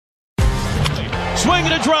swing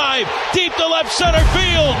and a drive, deep to left center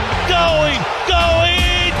field, going,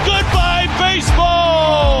 goodbye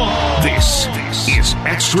baseball! This is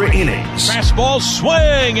Extra Innings. Fastball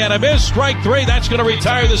swing and a miss, strike three, that's going to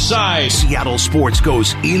retire the side. Seattle sports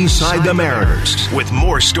goes inside the Mariners with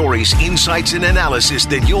more stories, insights, and analysis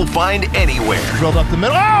than you'll find anywhere. Drilled up the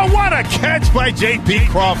middle. Oh, what a catch by J.P.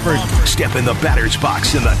 Crawford. Step in the batter's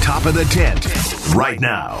box in the top of the 10th right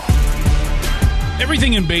now.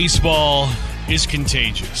 Everything in baseball is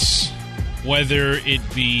contagious. Whether it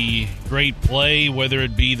be great play, whether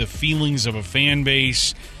it be the feelings of a fan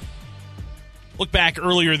base. Look back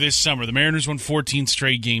earlier this summer. The Mariners won 14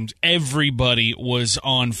 straight games. Everybody was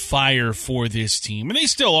on fire for this team. And they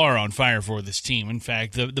still are on fire for this team. In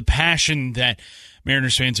fact, the passion that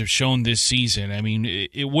Mariners fans have shown this season, I mean,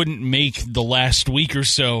 it wouldn't make the last week or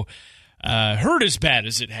so hurt as bad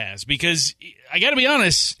as it has. Because, I got to be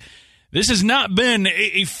honest, this has not been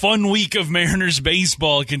a fun week of Mariners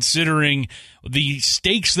baseball, considering the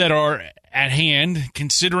stakes that are at hand,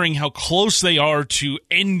 considering how close they are to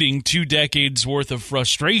ending 2 decades worth of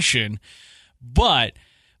frustration. But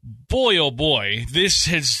boy, oh boy, this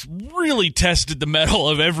has really tested the mettle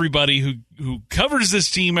of everybody who covers this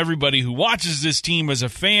team, everybody who watches this team as a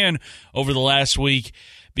fan over the last week,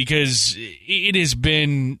 because it has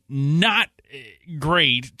been not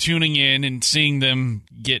great tuning in and seeing them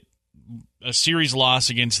get a series loss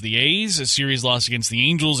against the A's, a series loss against the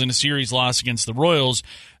Angels, and a series loss against the Royals,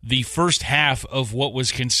 the first half of what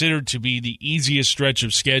was considered to be the easiest stretch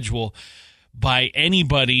of schedule by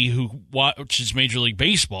anybody who watches Major League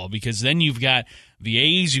Baseball, because then you've got the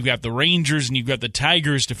A's, you've got the Rangers, and you've got the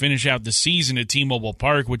Tigers to finish out the season at T-Mobile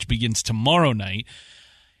Park, which begins tomorrow night.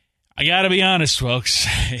 I got to be honest, folks,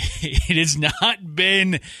 it has not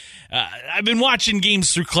been I've been watching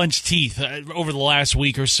games through clenched teeth over the last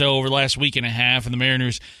week or so, over the last week and a half, and the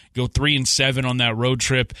Mariners go 3-7 on that road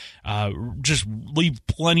trip. Just leave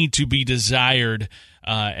plenty to be desired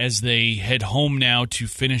as they head home now to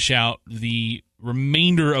finish out the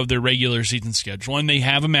remainder of their regular season schedule. And they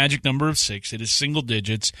have a magic number of 6. It is single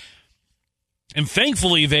digits. And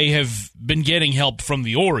thankfully, they have been getting help from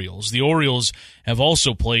the Orioles. The Orioles have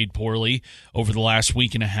also played poorly over the last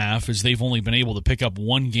week and a half, as they've only been able to pick up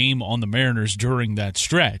 1 game on the Mariners during that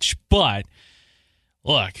stretch. But,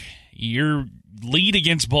 look, your lead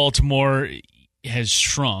against Baltimore has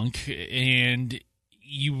shrunk, and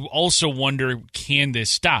you also wonder, can this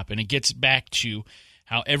stop? And it gets back to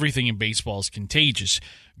how everything in baseball is contagious.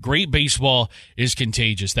 Great baseball is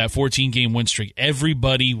contagious. That 14-game win streak,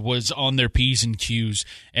 everybody was on their P's and Q's.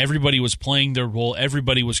 Everybody was playing their role.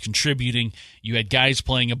 Everybody was contributing. You had guys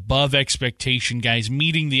playing above expectation, guys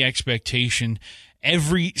meeting the expectation.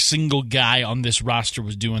 Every single guy on this roster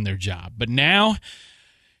was doing their job. But now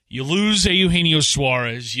you lose Eugenio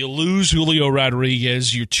Suarez. You lose Julio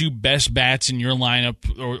Rodriguez, your 2 best bats in your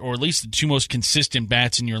lineup, or at least the 2 most consistent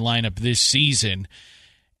bats in your lineup this season.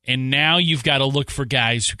 And now you've got to look for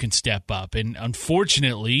guys who can step up. And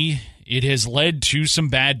unfortunately, it has led to some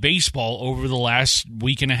bad baseball over the last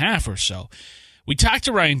week and a half or so. We talked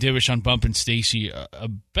to Ryan Divish on Bump and Stacy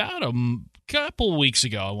about a couple weeks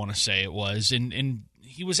ago, I want to say it was. And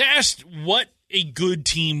he was asked what a good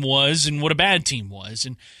team was and what a bad team was.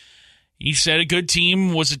 And he said a good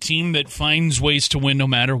team was a team that finds ways to win no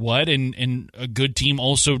matter what. And a good team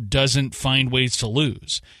also doesn't find ways to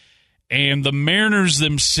lose. And the Mariners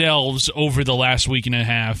themselves over the last week and a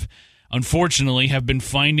half, unfortunately, have been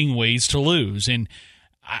finding ways to lose. And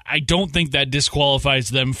I don't think that disqualifies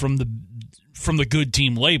them from the good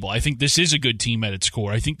team label. I think this is a good team at its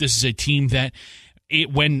core. I think this is a team that,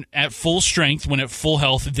 when at full strength, when at full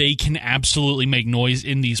health, they can absolutely make noise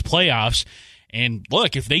in these playoffs. And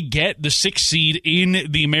look, if they get the 6th seed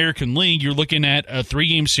in the American League, you're looking at a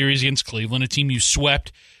 3-game series against Cleveland, a team you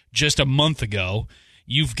swept just a month ago.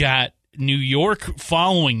 You've got New York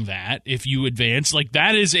following that, if you advance. Like,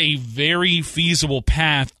 that is a very feasible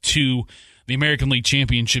path to the American League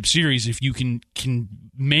Championship Series if you can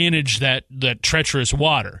manage that treacherous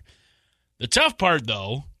water. The tough part,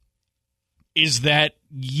 though, is that,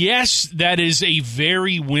 yes, that is a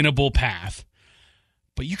very winnable path,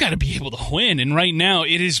 but you got to be able to win. And right now,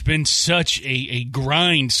 it has been such a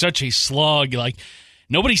grind, such a slog. Like,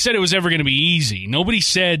 nobody said it was ever going to be easy. Nobody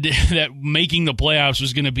said that making the playoffs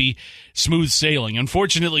was going to be smooth sailing.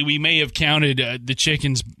 Unfortunately, we may have counted the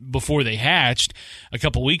chickens before they hatched a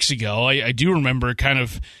couple weeks ago. I do remember kind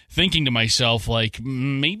of thinking to myself, like,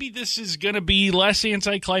 maybe this is going to be less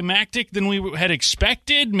anticlimactic than we had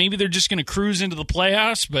expected. Maybe they're just going to cruise into the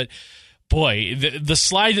playoffs. But, boy, the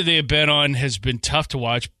slide that they have been on has been tough to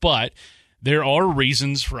watch. But there are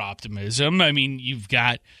reasons for optimism. I mean, you've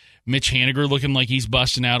got Mitch Haniger looking like he's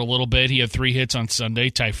busting out a little bit. He had 3 hits on Sunday.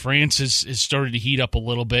 Ty France has started to heat up a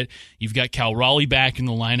little bit. You've got Cal Raleigh back in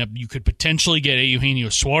the lineup. You could potentially get Eugenio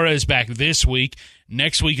Suarez back this week.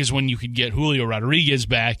 Next week is when you could get Julio Rodriguez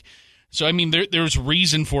back. So, I mean, there's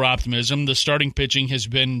reason for optimism. The starting pitching has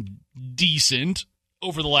been decent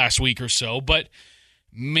over the last week or so. But,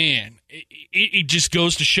 man, it just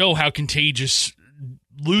goes to show how contagious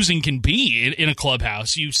losing can be in a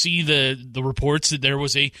clubhouse. You see the reports that there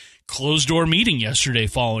was a closed-door meeting yesterday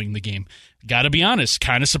following the game. Got to be honest,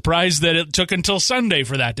 kind of surprised that it took until Sunday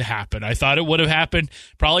for that to happen. I thought it would have happened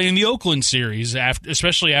probably in the Oakland series,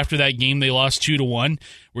 especially after that game they lost 2-1,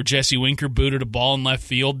 where Jesse Winker booted a ball in left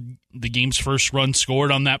field. The game's first run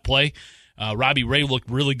scored on that play. Robbie Ray looked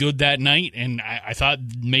really good that night, and I thought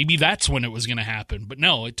maybe that's when it was going to happen. But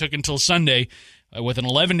no, it took until Sunday with an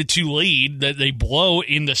 11-2 lead that they blow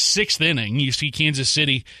in the 6th inning. You see Kansas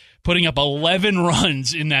City putting up 11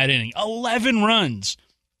 runs in that inning. 11 runs.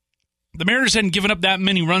 The Mariners hadn't given up that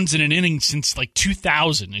many runs in an inning since like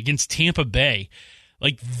 2000 against Tampa Bay.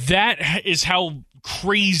 Like, that is how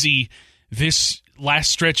crazy this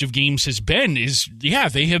last stretch of games has been.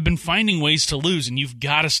 They have been finding ways to lose, and you've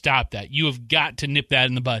got to stop that. You have got to nip that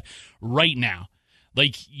in the bud right now.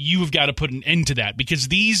 Like, you've got to put an end to that, because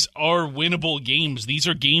these are winnable games. These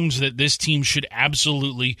are games that this team should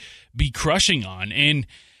absolutely be crushing on. And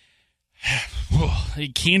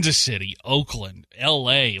Kansas City, Oakland,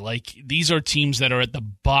 L.A., like, these are teams that are at the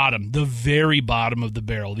bottom, the very bottom of the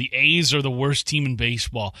barrel. The A's are the worst team in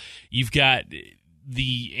baseball. You've got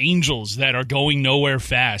the Angels that are going nowhere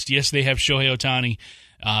fast. Yes, they have Shohei Ohtani,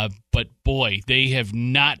 but boy, they have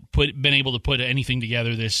not been able to put anything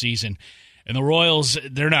together this season. And the Royals,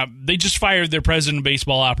 they just fired their president of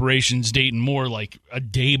baseball operations, Dayton Moore, like a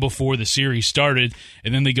day before the series started,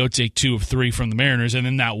 and then they go take 2 of 3 from the Mariners. And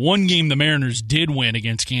then that one game the Mariners did win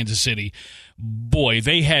against Kansas City, boy,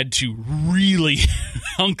 they had to really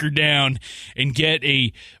hunker down and get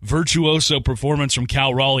a virtuoso performance from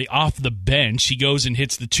Cal Raleigh off the bench. He goes and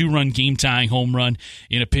hits the 2-run game-tying home run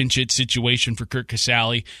in a pinch hit situation for Curt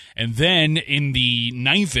Casale. And then in the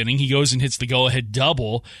 9th inning, he goes and hits the go-ahead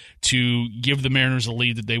double to give the Mariners a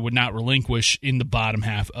lead that they would not relinquish in the bottom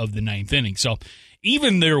half of the 9th inning. So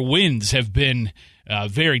even their wins have been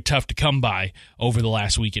very tough to come by over the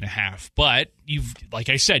last week and a half. But like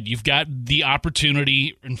I said, you've got the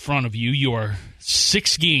opportunity in front of you. You are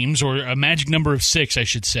 6 games, or a magic number of 6, I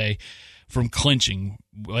should say, from clinching,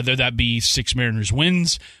 whether that be 6 Mariners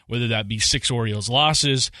wins, whether that be 6 Orioles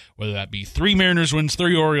losses, whether that be 3 Mariners wins,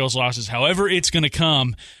 3 Orioles losses, however it's going to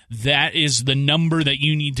come, that is the number that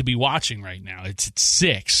you need to be watching right now. It's at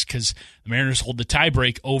 6, because the Mariners hold the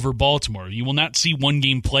tiebreak over Baltimore. You will not see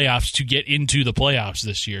one-game playoffs to get into the playoffs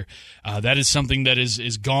this year. That is something that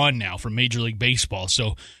is gone now from Major League Baseball.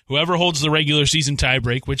 So whoever holds the regular season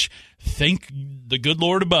tiebreak, which thank the good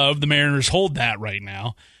Lord above, the Mariners hold that right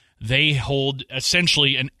now, they hold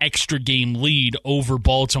essentially an extra game lead over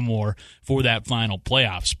Baltimore for that final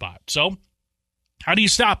playoff spot. So how do you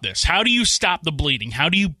stop this? How do you stop the bleeding? How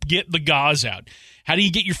do you get the gauze out? How do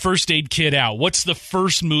you get your first aid kit out? What's the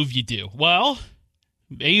first move you do? Well,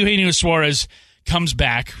 Eugenio Suarez comes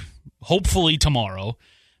back, hopefully tomorrow,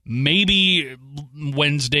 maybe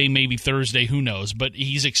Wednesday, maybe Thursday, who knows, but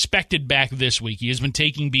he's expected back this week. He has been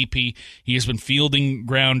taking BP. He has been fielding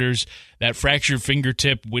grounders. That fractured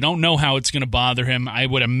fingertip, we don't know how it's going to bother him. I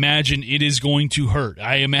would imagine it is going to hurt.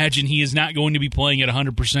 I imagine he is not going to be playing at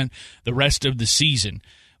 100% the rest of the season.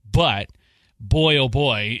 But boy, oh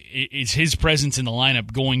boy, is his presence in the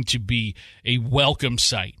lineup going to be a welcome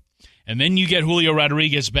sight. And then you get Julio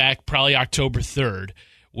Rodriguez back probably October 3rd,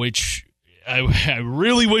 which I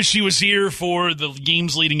really wish he was here for the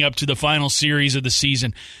games leading up to the final series of the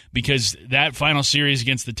season, because that final series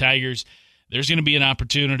against the Tigers, there's going to be an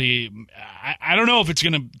opportunity. I don't know if it's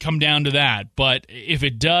going to come down to that, but if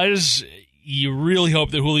it does, you really hope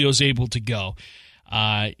that Julio's able to go.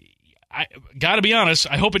 I got to be honest,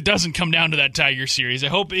 I hope it doesn't come down to that Tiger series. I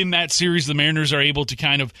hope in that series the Mariners are able to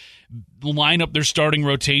kind of line up their starting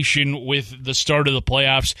rotation with the start of the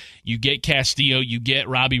playoffs. You get Castillo, you get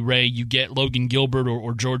Robbie Ray, you get Logan Gilbert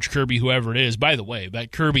or George Kirby, whoever it is. By the way,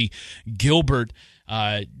 that Kirby-Gilbert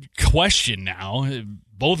question now,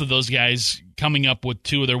 both of those guys coming up with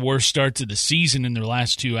 2 of their worst starts of the season in their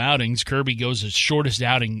last 2 outings. Kirby goes his shortest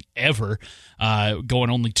outing ever,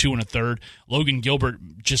 going only 2 1/3. Logan Gilbert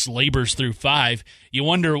just labors through 5. You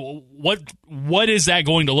wonder what is that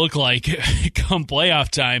going to look like come playoff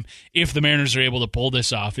time if the Mariners are able to pull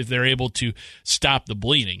this off, if they're able to stop the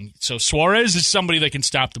bleeding. So Suarez is somebody that can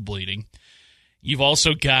stop the bleeding. You've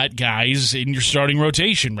also got guys in your starting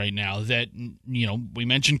rotation right now that, we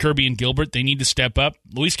mentioned Kirby and Gilbert. They need to step up.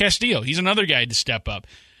 Luis Castillo, he's another guy to step up.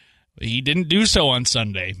 He didn't do so on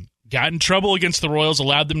Sunday. Got in trouble against the Royals,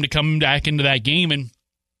 allowed them to come back into that game. And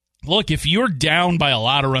look, if you're down by a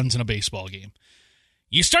lot of runs in a baseball game,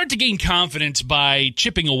 you start to gain confidence by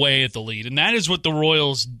chipping away at the lead. And that is what the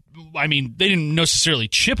Royals, they didn't necessarily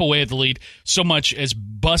chip away at the lead so much as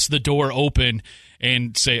bust the door open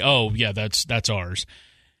and say, oh, yeah, that's ours.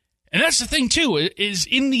 And that's the thing, too, is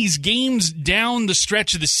in these games down the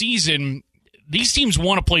stretch of the season, these teams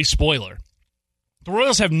want to play spoiler. The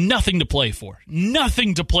Royals have nothing to play for in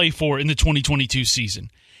the 2022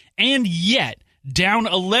 season. And yet, down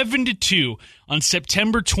 11-2 on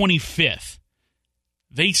September 25th,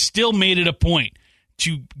 they still made it a point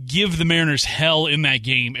to give the Mariners hell in that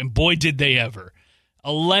game, and boy, did they ever.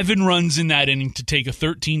 11 runs in that inning to take a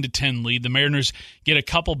 13-10 lead. The Mariners get a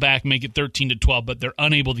couple back, make it 13-12, but they're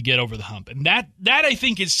unable to get over the hump. And that I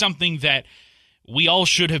think is something that we all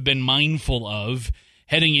should have been mindful of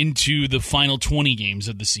heading into the final 20 games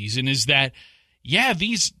of the season, is that, yeah,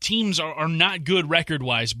 these teams are not good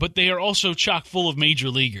record-wise, but they are also chock full of major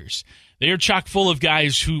leaguers. They are chock full of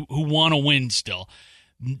guys who want to win still.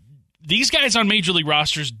 These guys on major league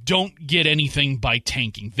rosters don't get anything by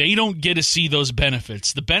tanking. They don't get to see those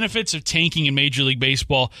benefits. The benefits of tanking in Major League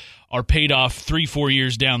Baseball are paid off 3-4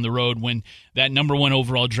 years down the road when that number 1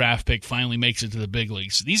 overall draft pick finally makes it to the big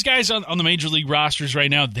leagues. These guys on the major league rosters right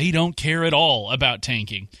now, they don't care at all about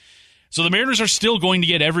tanking. So the Mariners are still going to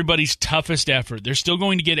get everybody's toughest effort. They're still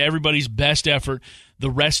going to get everybody's best effort the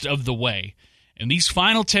rest of the way. And these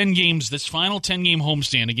final 10 games, this final 10-game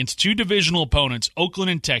homestand against 2 divisional opponents, Oakland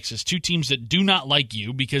and Texas, 2 teams that do not like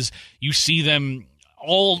you because you see them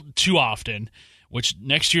all too often, which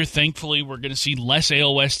next year, thankfully, we're going to see less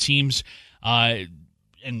AL West teams and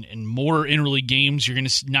more interleague games. You're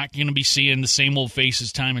not going to be seeing the same old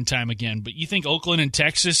faces time and time again. But you think Oakland and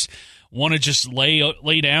Texas want to just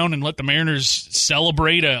lay down and let the Mariners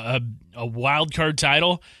celebrate a wild card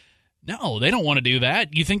title? No, they don't want to do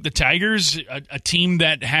that. You think the Tigers, a team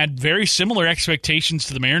that had very similar expectations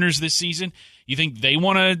to the Mariners this season, you think they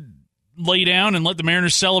want to lay down and let the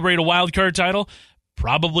Mariners celebrate a wild card title?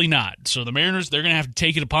 Probably not. So the Mariners, they're going to have to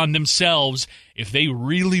take it upon themselves if they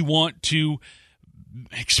really want to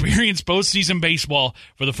experience postseason baseball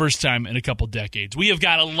for the first time in a couple decades. We have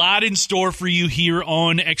got a lot in store for you here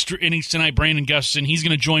on Extra Innings tonight. Brandon Gustafson, he's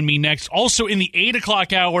going to join me next. Also in the 8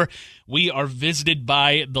 o'clock hour, we are visited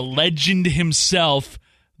by the legend himself,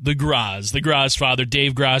 the Graz father,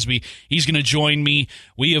 Dave Grosby. He's going to join me.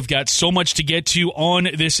 We have got so much to get to on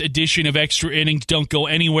this edition of Extra Innings. Don't go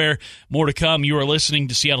anywhere. More to come. You are listening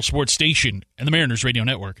to Seattle Sports Station and the Mariners Radio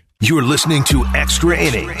Network. You're listening to Extra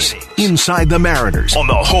Innings, Inside the Mariners, on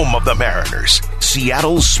the home of the Mariners,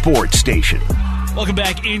 Seattle Sports Station. Welcome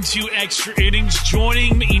back into Extra Innings.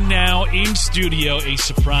 Joining me now in studio, a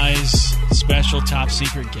surprise, special,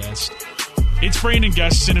 top-secret guest. It's Brandon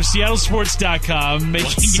Gustafson of SeattleSports.com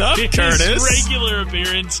making his regular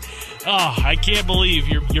appearance. Oh, I can't believe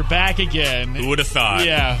you're back again. Who would have thought?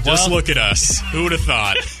 Yeah. Just look at us. Who would have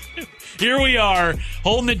thought? Here we are,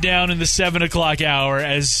 holding it down in the 7 o'clock hour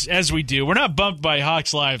as we do. We're not bumped by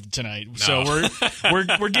Hawks Live tonight, no. So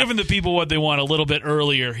we're giving the people what they want a little bit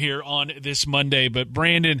earlier here on this Monday. But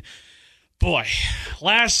Brandon, boy,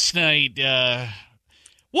 last night,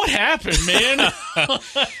 what happened, man?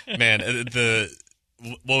 Man,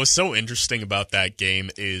 what was so interesting about that game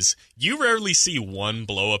is you rarely see one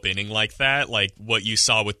blow-up inning like that, like what you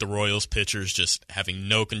saw with the Royals pitchers just having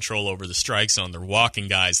no control over the strike zone. They're walking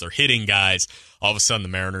guys, they're hitting guys. All of a sudden, the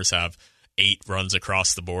Mariners have 8 runs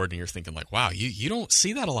across the board, and you're thinking, like, wow, you don't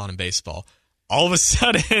see that a lot in baseball. All of a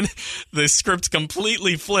sudden, the script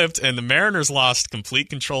completely flipped, and the Mariners lost complete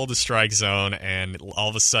control of the strike zone, and all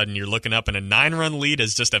of a sudden, you're looking up, and a 9-run lead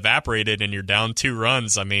has just evaporated, and you're down 2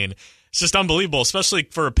 runs. I mean, it's just unbelievable, especially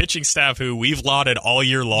for a pitching staff who we've lauded all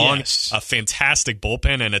year long, yes. A fantastic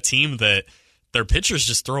bullpen, and a team that their pitchers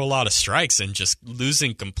just throw a lot of strikes, and just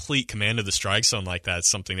losing complete command of the strike zone like that is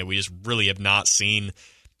something that we just really have not seen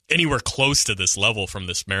anywhere close to this level from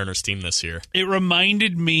this Mariners team this year. It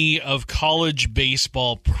reminded me of college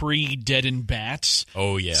baseball pre-Dead and Bats.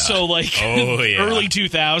 Oh, yeah. So, early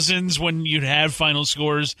 2000s when you'd have final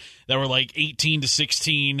scores that were like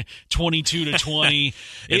 18-16, 22-20.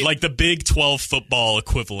 It's like the Big 12 football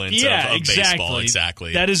equivalent of baseball.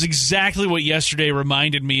 Exactly. That is exactly what yesterday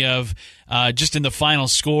reminded me of, just in the final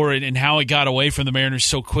score and how it got away from the Mariners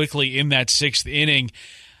so quickly in that 6th inning.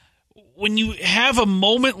 When you have a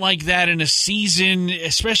moment like that in a season,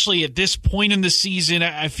 especially at this point in the season,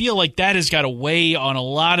 I feel like that has got to weigh on a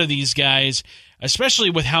lot of these guys. especially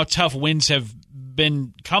with how tough wins have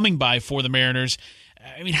been coming by for the Mariners.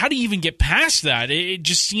 I mean, how do you even get past that? It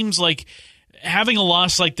just seems like having a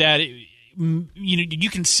loss like that, you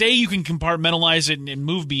can say you can compartmentalize it and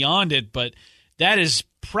move beyond it, but that is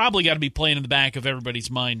probably got to be playing in the back of everybody's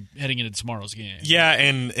mind heading into tomorrow's game. Yeah,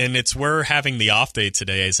 and it's where having the off day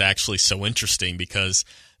today is actually so interesting, because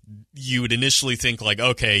you would initially think like,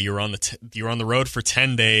 okay, you're on the road for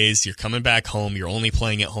 10 days, you're coming back home, you're only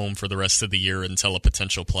playing at home for the rest of the year until a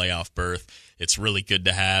potential playoff berth. It's really good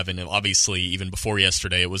to have, and obviously even before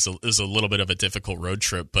yesterday, it was a little bit of a difficult road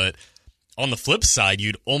trip. But on the flip side,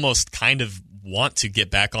 you'd almost kind of want to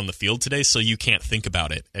get back on the field today so you can't think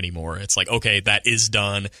about it anymore. It's like, okay, that is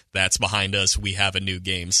done, that's behind us, we have a new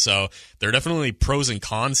game. So there are definitely pros and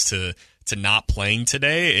cons to not playing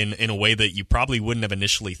today in a way that you probably wouldn't have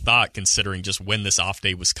initially thought, considering just when this off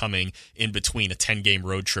day was coming in between a 10-game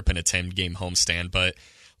road trip and a 10-game homestand. But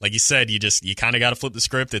like you said, you kind of got to flip the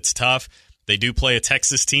script. It's tough. They do play a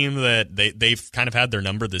Texas team that they've kind of had their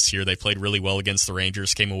number this year. They played really well against the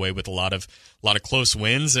Rangers, came away with a lot of close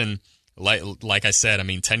wins, and like I said, I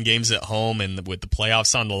mean, 10 games at home and with the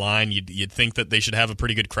playoffs on the line, you'd think that they should have a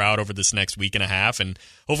pretty good crowd over this next week and a half, and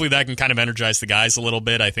hopefully that can kind of energize the guys a little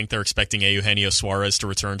bit. I think they're expecting Eugenio Suarez to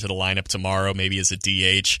return to the lineup tomorrow, maybe as a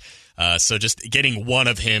DH. So just getting one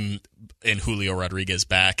of him and Julio Rodriguez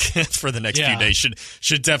back for the next few days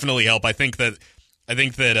should definitely help. I think that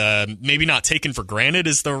maybe not taken for granted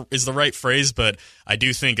is the right phrase, but I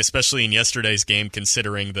do think, especially in yesterday's game,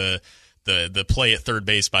 considering the play at third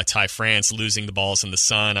base by Ty France, losing the balls in the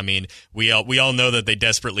sun. I mean, we all know that they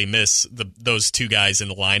desperately miss those two guys in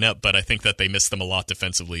the lineup, but I think that they miss them a lot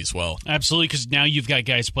defensively as well. Absolutely, because now you've got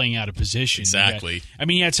guys playing out of position. Exactly.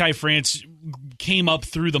 Ty France came up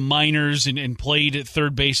through the minors and played at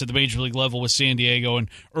third base at the major league level with San Diego and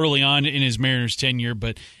early on in his Mariners tenure,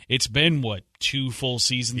 but it's been, 2 full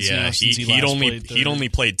seasons now since he last played third. He'd only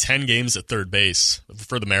played 10 games at third base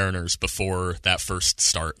for the Mariners before that first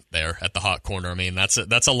start there at the hot corner. I mean, that's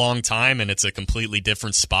a long time, and it's a completely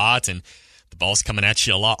different spot, and the ball's coming at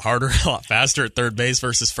you a lot harder, a lot faster at third base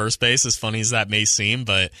versus first base, as funny as that may seem.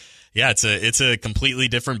 But yeah, it's a completely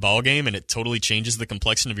different ball game, and it totally changes the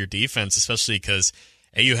complexion of your defense, especially because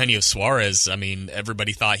Eugenio Suarez, I mean,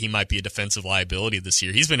 everybody thought he might be a defensive liability this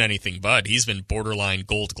year. He's been anything but. He's been borderline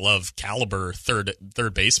Gold Glove caliber third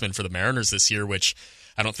baseman for the Mariners this year, which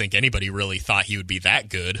I don't think anybody really thought he would be that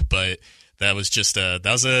good. But that was just it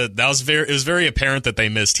was very apparent that they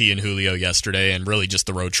missed he and Julio yesterday, and really just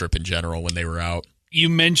the road trip in general when they were out. You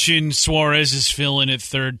mentioned Suarez is filling at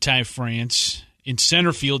third, Ty France. In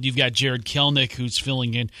center field, you've got Jarred Kelenic, who's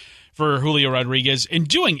filling in for Julio Rodriguez, and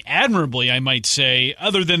doing admirably, I might say,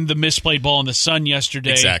 other than the misplayed ball in the sun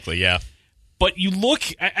yesterday. Exactly, yeah. But you look,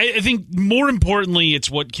 I think more importantly, it's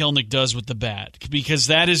what Kelenic does with the bat, because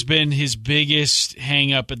that has been his biggest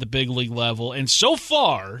hang-up at the big league level, and so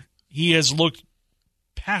far, he has looked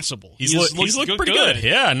passable. He's looked pretty good.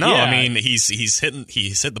 Yeah, no, yeah. I mean, he's hit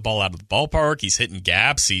the ball out of the ballpark, he's hitting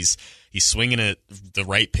gaps, he's swinging at the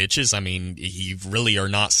right pitches. I mean, you really are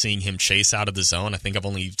not seeing him chase out of the zone. I think I've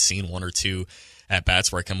only seen 1 or 2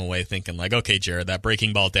 at-bats where I come away thinking like, okay, Jared, that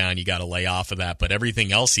breaking ball down, you got to lay off of that. But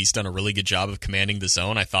everything else, he's done a really good job of commanding the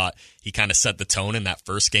zone. I thought he kind of set the tone in that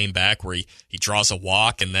first game back where he draws a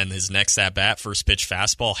walk, and then his next at-bat, first pitch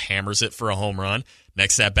fastball, hammers it for a home run.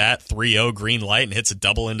 Next at-bat, 3-0 green light, and hits a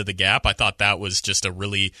double into the gap. I thought that was just a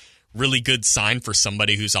really good sign for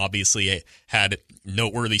somebody who's obviously had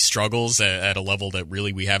noteworthy struggles at a level that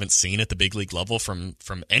really we haven't seen at the big league level from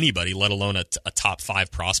anybody, let alone a top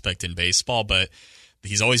 5 prospect in baseball. But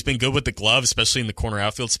he's always been good with the glove, especially in the corner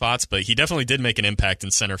outfield spots. But he definitely did make an impact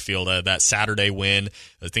in center field. That Saturday win,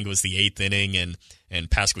 I think it was the 8th inning, and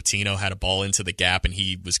Pasquantino had a ball into the gap, and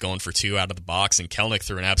he was going for 2 out of the box, and Kelenic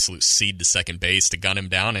threw an absolute seed to second base to gun him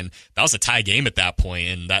down, and that was a tie game at that point,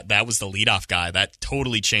 and that was the leadoff guy. That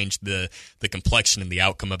totally changed the complexion and the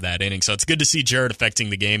outcome of that inning. So it's good to see Jared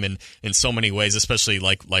affecting the game in so many ways, especially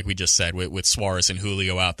like we just said, with Suarez and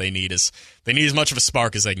Julio out. They need as much of a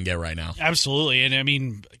spark as they can get right now. Absolutely, and I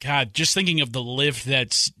mean, God, just thinking of the lift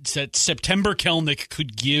that September Kelenic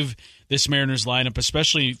could give this Mariners lineup,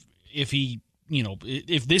 especially if he,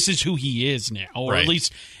 if this is who he is now, or right, at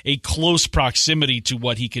least a close proximity to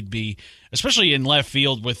what he could be, especially in left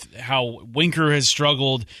field with how Winker has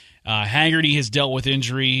struggled. Haggerty has dealt with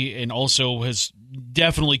injury and also has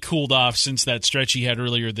definitely cooled off since that stretch he had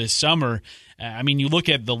earlier this summer. I mean, you look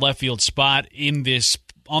at the left field spot on this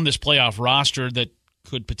playoff roster that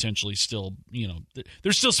could potentially still,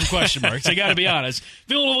 there's still some question marks. I got to be honest.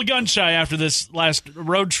 Feeling a little gun shy after this last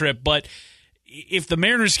road trip, but if the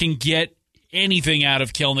Mariners can get anything out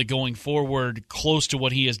of Kelenic going forward close to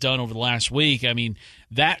what he has done over the last week, I mean,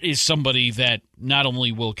 that is somebody that not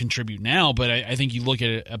only will contribute now, but I think you look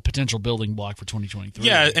at a potential building block for 2023.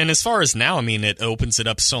 Yeah, and as far as now, I mean, it opens it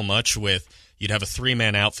up so much with you'd have a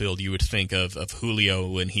three-man outfield you would think of Julio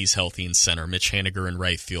when he's healthy in center, Mitch Haniger in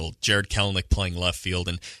right field, Jared Kelenic playing left field,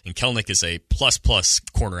 and Kelenic is a plus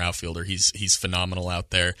corner outfielder. He's phenomenal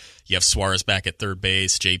out there. You have Suarez back at third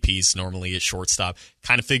base, JP's normally at shortstop.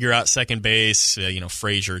 Kind of figure out second base,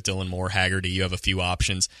 Frazier, Dylan Moore, Haggerty, you have a few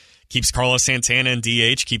options. Keeps Carlos Santana in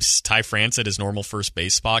DH, keeps Ty France at his normal first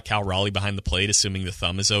base spot, Cal Raleigh behind the plate, assuming the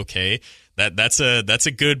thumb is okay. That's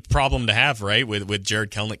a good problem to have, right? With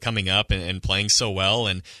Jared Kelenic coming up and playing so well,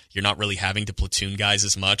 and you're not really having to platoon guys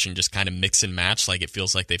as much and just kind of mix and match like it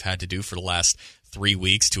feels like they've had to do for the last 3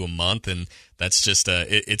 weeks to a month, and that's just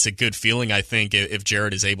it's a good feeling, I think, if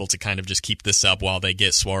Jared is able to kind of just keep this up while they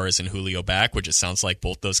get Suarez and Julio back, which it sounds like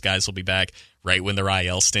both those guys will be back right when their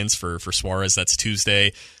IL stints. For Suarez, that's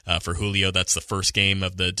Tuesday. For Julio, that's the first game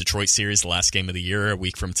of the Detroit series, the last game of the year, a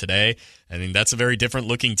week from today. I mean, that's a very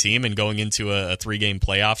different-looking team, and going into a three-game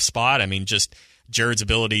playoff spot, I mean, just Jared's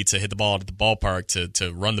ability to hit the ball at the ballpark,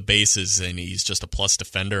 to run the bases, and he's just a plus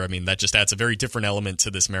defender. I mean, that just adds a very different element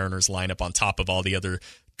to this Mariners lineup on top of all the other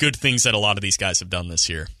good things that a lot of these guys have done this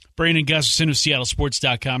year. Brandon Gustafson of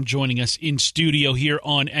SeattleSports.com joining us in studio here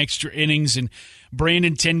on Extra Innings. And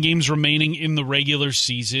Brandon, 10 games remaining in the regular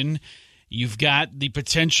season. You've got the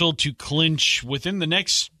potential to clinch within the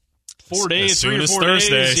next 4 days, 3 or 4 days.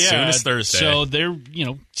 Yeah. Soon as Thursday. So there,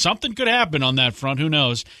 something could happen on that front. Who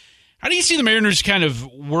knows? How do you see the Mariners kind of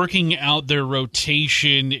working out their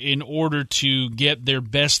rotation in order to get their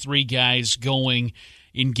best three guys going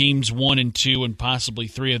in games 1 and 2 and possibly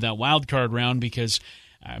 3 of that wild card round? Because,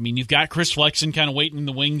 I mean, you've got Chris Flexen kind of waiting in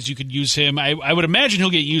the wings. You could use him. I would imagine he'll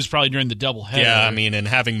get used probably during the doubleheader. Yeah, I mean, and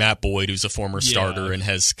having Matt Boyd, who's a former starter and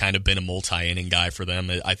has kind of been a multi-inning guy for them,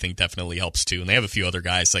 I think definitely helps too. And they have a few other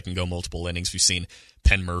guys that can go multiple innings. We've seen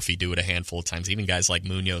Penn Murphy do it a handful of times. Even guys like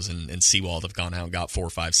Munoz and Sewald have gone out and got 4,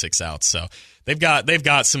 5, 6 outs. So they've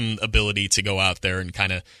got some ability to go out there and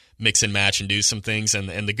kind of mix and match and do some things.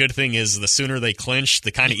 And the good thing is the sooner they clinch,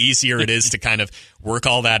 the kind of easier it is to kind of work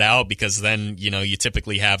all that out, because then, you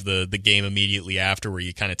typically have the game immediately after where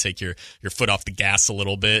you kind of take your foot off the gas a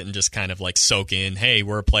little bit and just kind of like soak in, hey,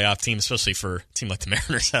 we're a playoff team, especially for a team like the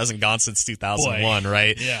Mariners hasn't gone since 2001,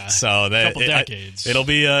 right? Yeah. So that couple decades. It'll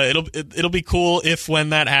be cool when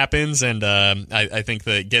that happens. And I think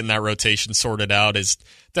that getting that rotation sorted out is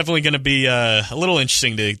definitely going to be a little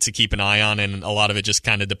interesting to keep an eye on, and a lot of it just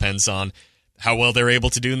kind of depends on how well they're able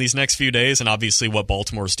to do in these next few days, and obviously what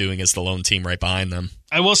Baltimore's doing as the lone team right behind them.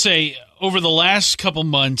 I will say, over the last couple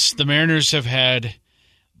months, the Mariners have had,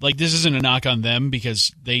 this isn't a knock on them,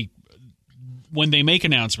 because when they make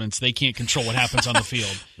announcements, they can't control what happens on the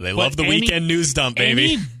field. They love the weekend news dump,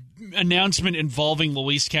 baby. Any announcement involving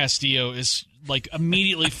Luis Castillo is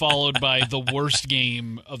immediately followed by the worst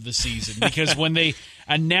game of the season, because when they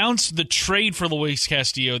announced the trade for Luis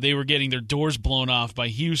Castillo, they were getting their doors blown off by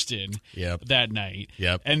Houston that night.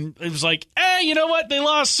 Yep. And it was you know what? They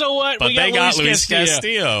lost, so what? But they got Luis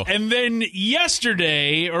Castillo. And then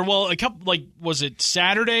yesterday, was it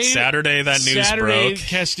Saturday? Saturday, that news broke.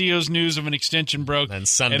 Castillo's news of an extension broke. And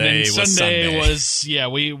Sunday was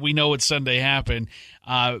Sunday. We know what Sunday happened.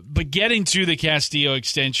 But getting to the Castillo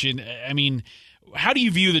extension, I mean, how do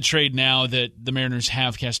you view the trade now that the Mariners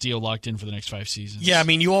have Castillo locked in for the next 5 seasons? Yeah, I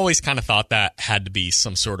mean, you always kind of thought that had to be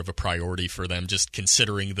some sort of a priority for them, just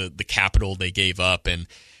considering the capital they gave up. And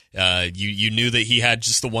you knew that he had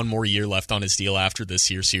just the one more year left on his deal after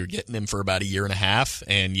this year, so you're getting him for about a year and a half.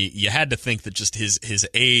 And you had to think that just his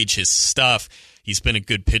age, his stuff, he's been a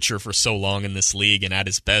good pitcher for so long in this league, and at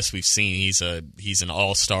his best, we've seen he's an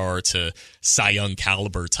all-star to Cy Young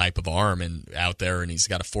caliber type of arm and out there, and he's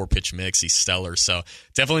got a 4-pitch mix. He's stellar, so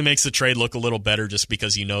definitely makes the trade look a little better, just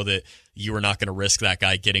because you know that you are not going to risk that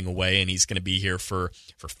guy getting away, and he's going to be here for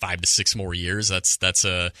 5 to 6 more years. It's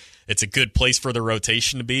a good place for the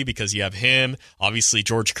rotation to be, because you have him. Obviously,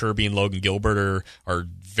 George Kirby and Logan Gilbert are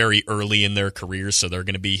very early in their careers, so they're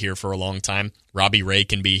going to be here for a long time. Robbie Ray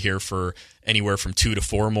can be here for anywhere from 2 to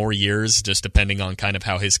 4 more years, just depending on kind of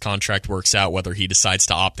how his contract works out, whether he decides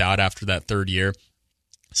to opt out after that 3rd year.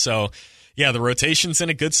 So, yeah, the rotation's in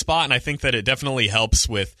a good spot, and I think that it definitely helps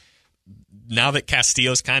with, now that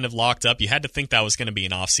Castillo's kind of locked up, you had to think that was going to be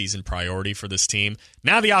an offseason priority for this team.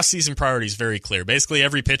 Now the offseason priority is very clear. Basically,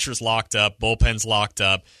 every pitcher's locked up, bullpen's locked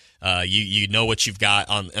up. You know what you've got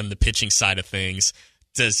on the pitching side of things.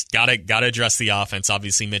 just gotta address the offense.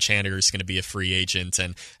 Obviously, Mitch Haniger is going to be a free agent,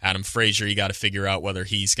 and Adam Frazier, you got to figure out whether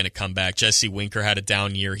he's going to come back. Jesse Winker had a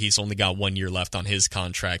down year. He's only got 1 year left on his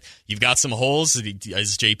contract. You've got some holes.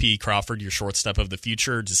 Is J.P. Crawford your shortstop of the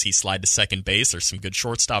future? Does he slide to second base? There's some good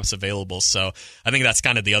shortstops available. So I think that's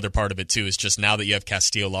kind of the other part of it, too, is just now that you have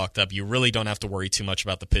Castillo locked up, you really don't have to worry too much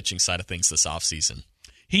about the pitching side of things this offseason.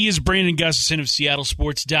 He is Brandon Gustafson of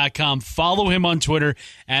SeattleSports.com. Follow him on Twitter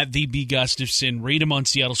at @TheBGustafson. Rate him on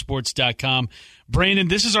SeattleSports.com. Brandon,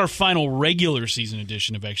 this is our final regular season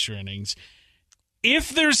edition of Extra Innings. If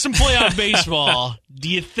there's some playoff baseball, do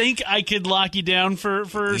you think I could lock you down for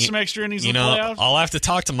some extra innings in the playoffs? I'll have to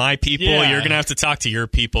talk to my people. Yeah. You're going to have to talk to your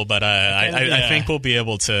people, but I think we'll be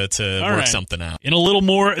able to work something out. In a little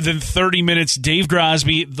more than 30 minutes, Dave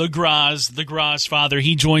Grosby, the Gros father,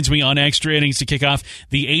 he joins me on Extra Innings to kick off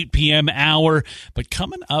the 8 p.m. hour. But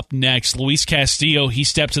coming up next, Luis Castillo, he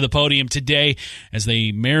stepped to the podium today as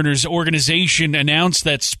the Mariners organization announced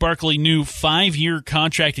that sparkly new 5-year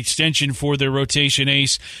contract extension for their rotation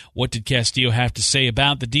ace. What did Castillo have to say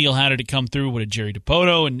about the deal? How did it come through? What did Jerry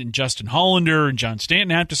DiPoto and Justin Hollander and John Stanton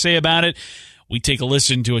have to say about it? We take a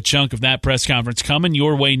listen to a chunk of that press conference coming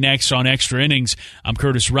your way next on Extra Innings. I'm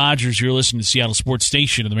Curtis Rogers. You're listening to Seattle Sports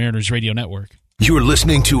Station of the Mariners Radio Network. You're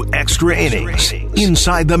listening to Extra Innings,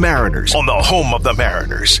 Inside the Mariners, on the home of the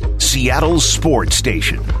Mariners, Seattle Sports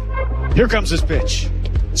Station. Here comes his pitch.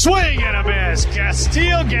 Swing and a miss.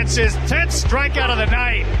 Castillo gets his 10th strikeout of the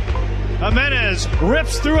night. Jimenez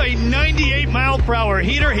rips through a 98-mile-per-hour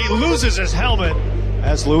heater. He loses his helmet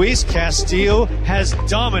as Luis Castillo has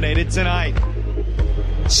dominated tonight.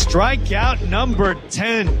 Strikeout number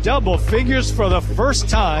 10, double figures for the first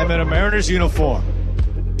time in a Mariners uniform.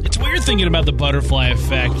 It's weird thinking about the butterfly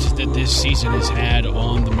effect that this season has had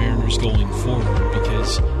on the Mariners going forward,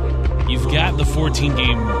 because you've got the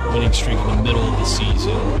 14-game winning streak in the middle of the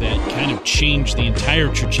season that kind of changed the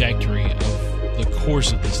entire trajectory of the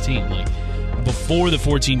course of this team. Like, before the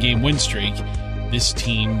 14-game win streak, this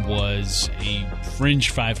team was a fringe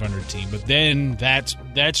 500 team, but then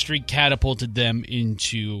that streak catapulted them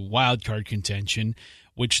into wild card contention,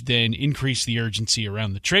 which then increased the urgency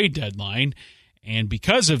around the trade deadline. And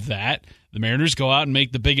because of that, the Mariners go out and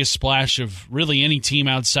make the biggest splash of really any team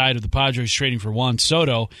outside of the Padres trading for Juan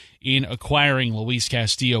Soto in acquiring Luis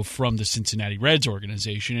Castillo from the Cincinnati Reds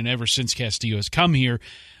organization. And ever since Castillo has come here,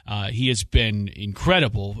 he has been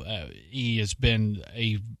incredible. He has been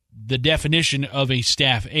the definition of a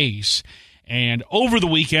staff ace. And over the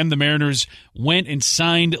weekend, the Mariners went and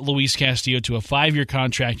signed Luis Castillo to a 5-year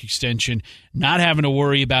contract extension, not having to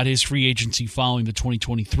worry about his free agency following the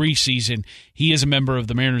 2023 season. He is a member of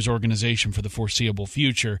the Mariners organization for the foreseeable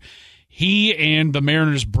future. He and the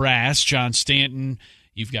Mariners brass, John Stanton,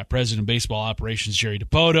 you've got President of Baseball Operations Jerry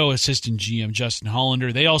DiPoto, Assistant GM Justin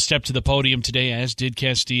Hollander. They all stepped to the podium today, as did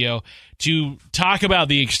Castillo, to talk about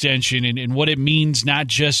the extension and what it means not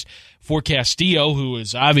just for Castillo, who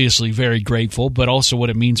is obviously very grateful, but also what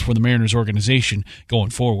it means for the Mariners organization going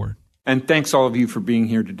forward. And thanks all of you for being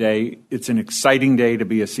here today. It's an exciting day to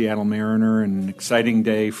be a Seattle Mariner and an exciting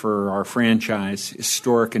day for our franchise,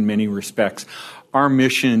 historic in many respects. Our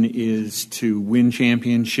mission is to win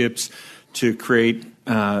championships, to create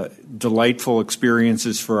delightful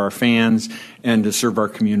experiences for our fans, and to serve our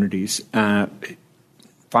communities.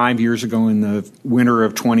 5 years ago, in the winter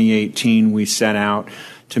of 2018, we set out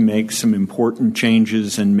to make some important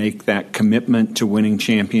changes and make that commitment to winning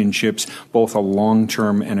championships, both a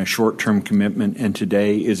long-term and a short-term commitment, and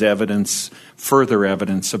today is further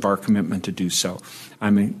evidence of our commitment to do so.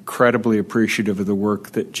 I'm incredibly appreciative of the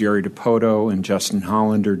work that Jerry DiPoto and Justin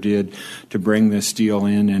Hollander did to bring this deal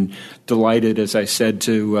in, and delighted, as I said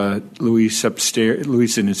to Luis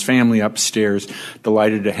and his family upstairs,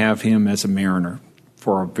 delighted to have him as a Mariner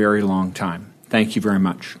for a very long time. Thank you very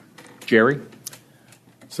much. Jerry?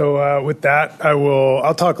 So with that,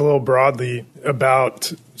 I'll talk a little broadly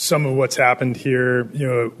about some of what's happened here,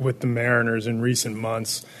 with the Mariners in recent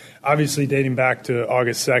months. Obviously, dating back to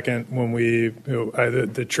August 2nd, when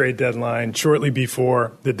the trade deadline, shortly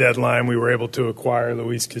before the deadline, we were able to acquire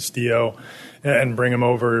Luis Castillo and bring him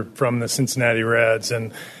over from the Cincinnati Reds.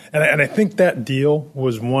 And I think that deal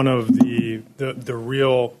was one of the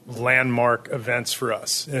real landmark events for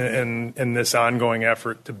us in this ongoing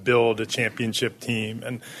effort to build a championship team.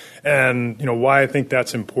 And why I think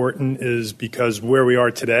that's important is because where we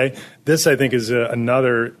are today, this I think is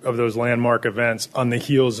another of those landmark events on the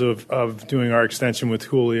heels of doing our extension with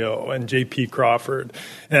Julio and J.P. Crawford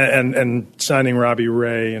and signing Robbie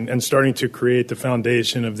Ray and starting to create the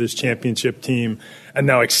foundation of this championship team, and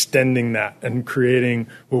now extending that and creating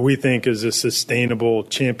what we think is a sustainable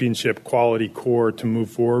championship quality quality core to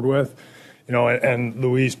move forward with. And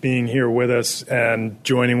Luis being here with us and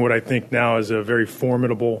joining what I think now is a very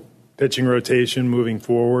formidable pitching rotation moving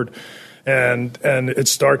forward. And it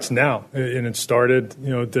starts now, and it started,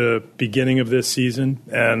 the beginning of this season,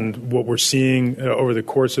 and what we're seeing over the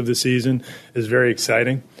course of the season is very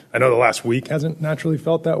exciting. I know the last week hasn't naturally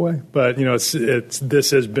felt that way, but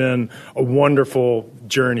this has been a wonderful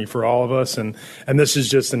journey for all of us, and this is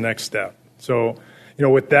just the next step. So,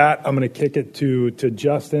 with that, I'm going to kick it to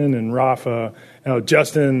Justin and Rafa.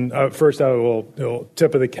 Justin, first I will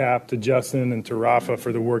tip of the cap to Justin and to Rafa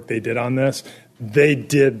for the work they did on this. They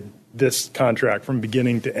did this contract from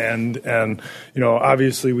beginning to end, and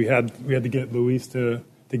obviously we had to get Luis to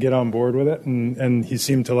get on board with it, and he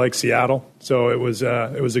seemed to like Seattle, so it was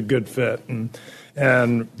a good fit,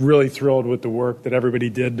 and really thrilled with the work that everybody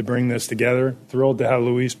did to bring this together. Thrilled to have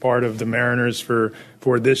Luis part of the Mariners for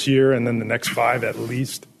this year and then the next 5 at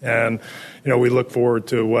least, and we look forward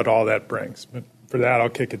to what all that brings. But for that, I'll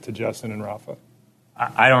kick it to Justin and Rafa.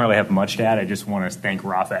 I don't really have much to add. I just want to thank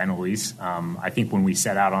Rafa and Luis. I think when we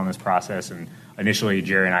set out on this process, and initially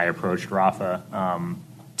Jerry and I approached Rafa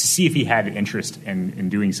to see if he had interest in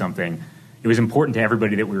doing something, it was important to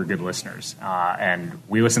everybody that we were good listeners. And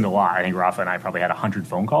we listened a lot. I think Rafa and I probably had 100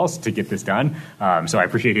 phone calls to get this done. So I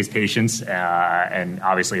appreciate his patience and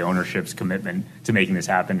obviously ownership's commitment to making this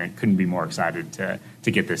happen. And couldn't be more excited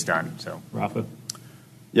to get this done. So, Rafa?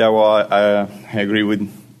 Yeah, well, I agree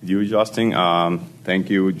with you, Justin.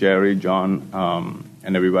 Thank you, Jerry, John,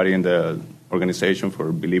 and everybody in the organization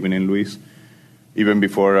for believing in Luis, even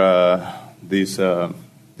before this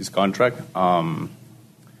contract.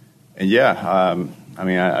 And yeah, I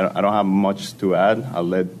mean, I don't have much to add. I'll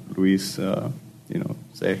let Luis,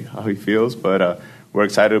 say how he feels. But we're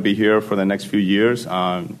excited to be here for the next few years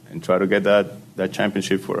and try to get that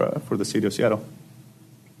championship for the city of Seattle.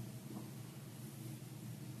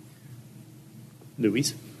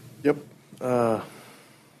 Luis? Yep.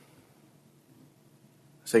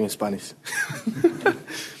 Saying in Spanish.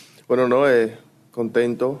 Bueno,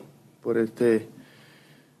 contento por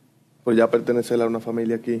ya pertenecer a una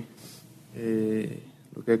familia aquí.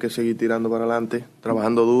 Lo que hay que seguir tirando para adelante,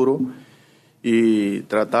 trabajando duro y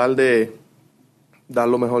tratar de dar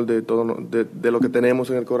lo mejor de todo, de lo que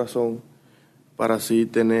tenemos en el corazón, para así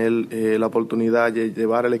tener la oportunidad de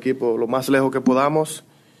llevar el equipo lo más lejos que podamos.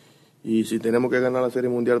 Y si tenemos que ganar la Serie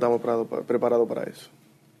Mundial, estamos preparados para eso.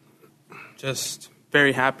 Just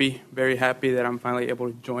very happy that I'm finally able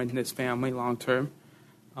to join this family long term.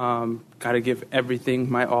 Got to give everything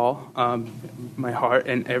my all, my heart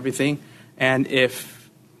and everything. And if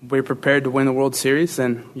we're prepared to win the World Series,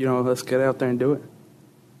 then, let's get out there and do it.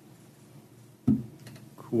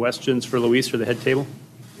 Questions for Luis for the head table?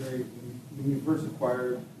 Jerry, when you first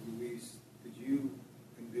acquired Luis, did you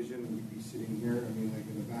envision we'd be sitting here? I mean, like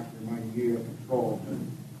in the back of your mind, you have control, but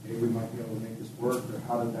maybe we might be able to make this work, or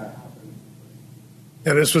how did that happen?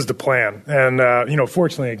 Yeah, this was the plan. And,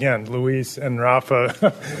 fortunately, again, Luis and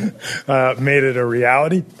Rafa made it a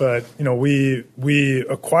reality. But, we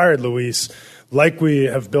acquired Luis like we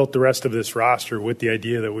have built the rest of this roster with the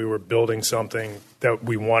idea that we were building something that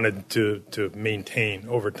we wanted to maintain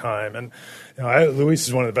over time. And Luis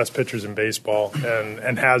is one of the best pitchers in baseball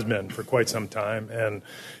and has been for quite some time. And,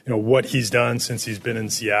 what he's done since he's been in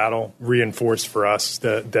Seattle reinforced for us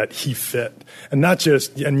that he fit. And not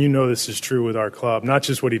just, and this is true with our club, not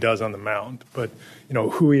just what he does on the mound, but,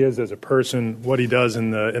 who he is as a person, what he does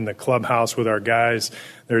in the clubhouse with our guys.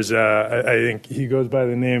 There's I think he goes by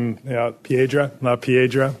the name La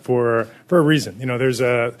Piedra for a reason.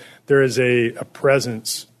 There is a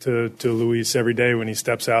presence to Luis every day when he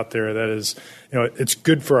steps out there that is, it's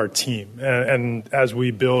good for our team. And as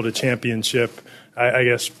we build a championship, I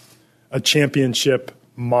guess a championship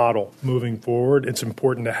model moving forward, it's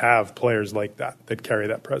important to have players like that carry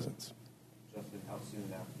that presence. Justin, how soon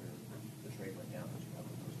after the trade went down did you have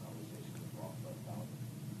the first conversation with Rafa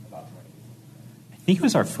about trading? I think it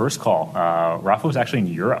was our first call. Rafa was actually in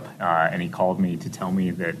Europe, and he called me to tell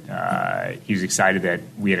me that he was excited that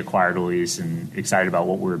we had acquired Luis and excited about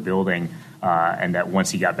what we were building, and that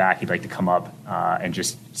once he got back, he'd like to come up and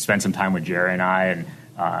just spend some time with Jerry and I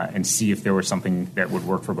and see if there was something that would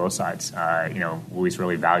work for both sides. Luis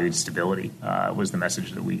really valued stability, was the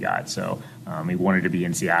message that we got. So he wanted to be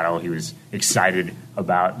in Seattle. He was excited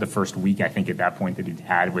about the first week, I think, at that point that he'd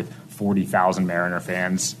had with 40,000 Mariner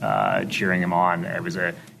fans cheering him on. It was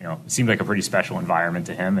it seemed like a pretty special environment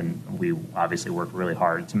to him, and we obviously worked really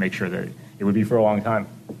hard to make sure that it would be for a long time.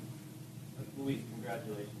 Luis,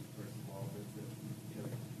 congratulations, first of all.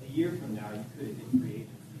 A year from now, you could have hit free agency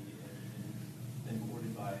and been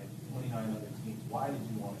courted by 29 other teams. Why did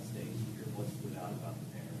you want to stay here?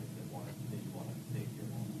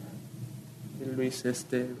 Luis,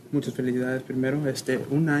 muchas felicidades primero.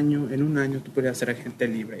 En un año tú podrías ser agente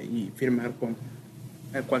libre y firmar con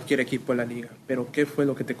cualquier equipo de la liga. Pero ¿qué fue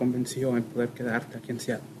lo que te convenció en poder quedarte aquí en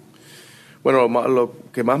Seattle? Bueno, lo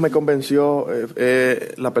que más me convenció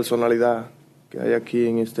es la personalidad que hay aquí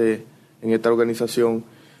en esta organización.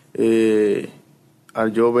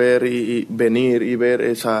 Al yo ver y venir y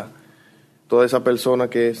ver toda esa persona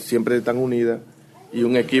que siempre están unidas y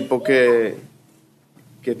un equipo que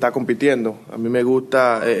está compitiendo. A mí me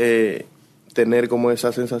gusta tener como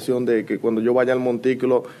esa sensación de que cuando yo vaya al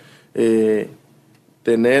montículo,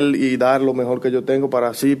 tener y dar lo mejor que yo tengo para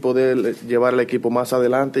así poder llevar el equipo más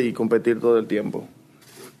adelante y competir todo el tiempo.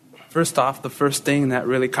 First off, the first thing that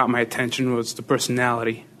really caught my attention was the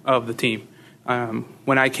personality of the team.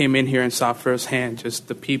 When I came in here and saw firsthand just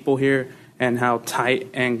the people here and how tight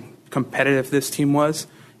and competitive this team was,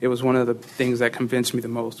 it was one of the things that convinced me the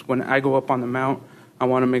most. When I go up on the mount, I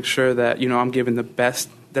want to make sure that, I'm giving the best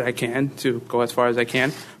that I can to go as far as I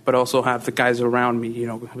can, but also have the guys around me,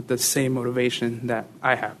 with the same motivation that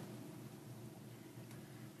I have.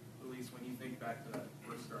 Luis, when you think back to that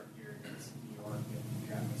first start here against New York and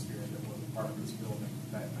the atmosphere that was a part of this building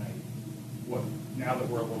that night, now that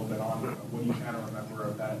we're a little bit on it, what do you kind of remember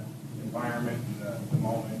of that environment and the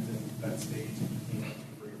moment and that stage that you came into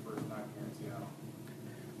for your first time here in Seattle?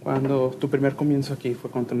 Cuando tu primer comienzo aquí fue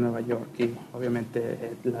contra Nueva York y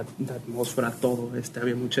obviamente la atmósfera, todo,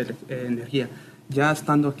 había mucha energía. Ya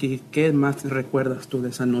estando aquí, ¿qué más recuerdas tú de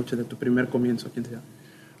esa noche, de tu primer comienzo aquí en Seattle?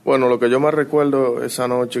 Bueno, lo que yo más recuerdo esa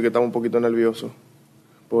noche que estaba un poquito nervioso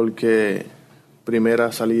porque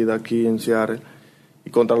primera salida aquí en Seattle y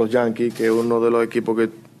contra los Yankees, que es uno de los equipos que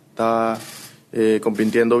está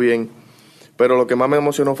compitiendo bien. Pero lo que más me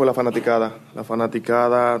emocionó fue la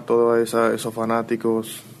fanaticada, todos esos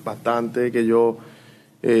fanáticos, bastante, que yo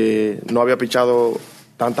no había pichado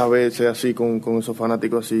tantas veces así con esos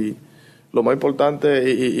fanáticos así. Lo más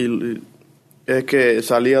importante es que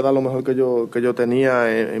salí a dar lo mejor que yo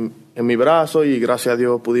tenía en mi brazo y gracias a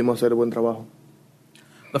Dios pudimos hacer buen trabajo.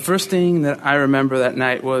 The first thing that I remember that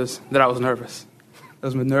night was that I was nervous.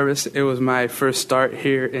 It was my first start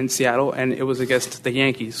here in Seattle, and it was against the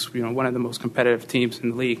Yankees, one of the most competitive teams in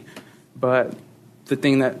the league. But the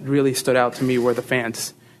thing that really stood out to me were the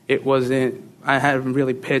fans. I hadn't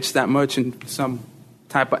really pitched that much in some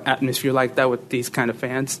type of atmosphere like that with these kind of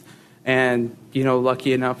fans. And,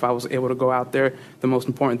 lucky enough, I was able to go out there. The most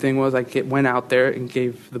important thing was I went out there and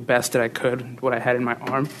gave the best that I could, what I had in my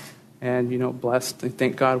arm. And, blessed, and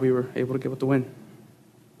thank God we were able to get with the win.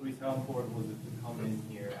 Luis, how important was it to come in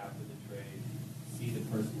here after the trade, see the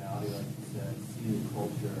personality, like you said, see the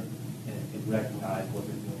culture, and recognize what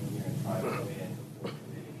they're doing here and try to go in before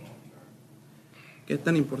committing long term? ¿Qué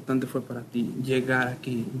tan importante fue para ti llegar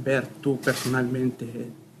aquí, ver tú personalmente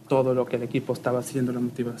todo lo que el equipo estaba haciendo, la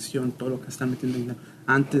motivación, todo lo que están metiendo dinero,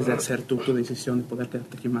 antes de hacer tu decisión de poder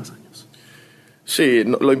quedarte aquí más años? Sí,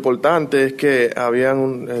 lo importante es que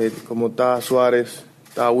habían, como está Suárez,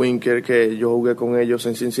 está Winker, que yo jugué con ellos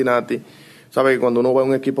en Cincinnati. Sabes que cuando uno va a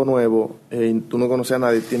un equipo nuevo y tú no conoces a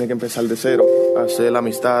nadie, tienes que empezar de cero, hacer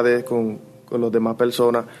amistades con las demás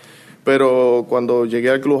personas. Pero cuando llegué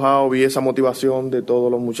al clubhouse vi esa motivación de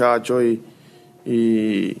todos los muchachos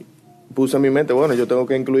y puse en mi mente, bueno, yo tengo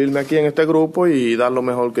que incluirme aquí en este grupo y dar lo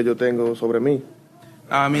mejor que yo tengo sobre mí.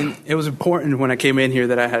 I mean, it was important when I came in here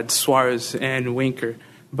that I had Suarez and Winker.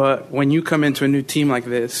 But when you come into a new team like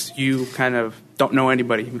this, you kind of don't know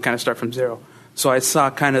anybody. You kind of start from zero. So I saw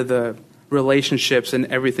kind of the relationships and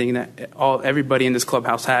everything that everybody in this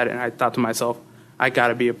clubhouse had, and I thought to myself, I got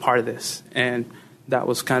to be a part of this. And that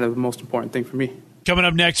was kind of the most important thing for me. Coming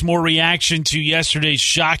up next, more reaction to yesterday's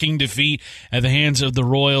shocking defeat at the hands of the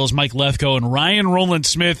Royals. Mike Lefkoe and Ryan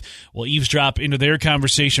Rowland-Smith will eavesdrop into their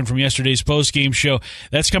conversation from yesterday's postgame show.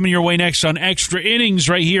 That's coming your way next on Extra Innings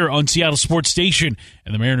right here on Seattle Sports Station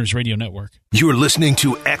and the Mariners Radio Network. You're listening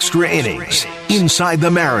to Extra Innings, Inside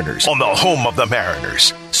the Mariners, on the home of the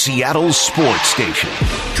Mariners, Seattle Sports Station.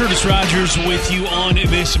 Curtis Rogers with you on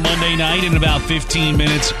this Monday night. In about 15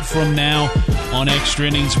 minutes from now on Extra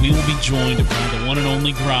Innings, we will be joined by the one and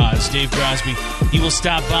only Graz, Dave Grosby. He will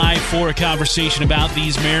stop by for a conversation about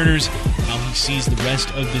these Mariners, how he sees the rest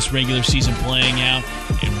of this regular season playing out,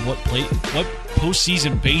 and what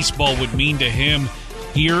postseason baseball would mean to him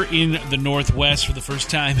here in the Northwest for the first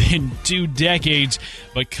time in 2 decades.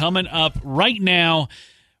 But coming up right now,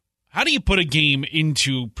 how do you put a game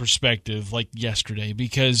into perspective like yesterday?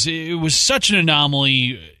 Because it was such an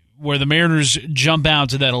anomaly where the Mariners jump out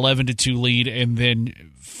to that 11-2 lead and then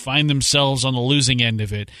find themselves on the losing end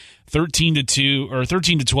of it. 13-2 or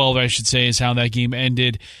 13-12, I should say, is how that game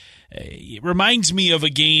ended. It reminds me of a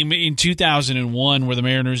game in 2001 where the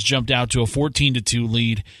Mariners jumped out to a 14-2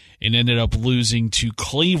 lead and ended up losing to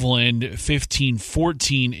Cleveland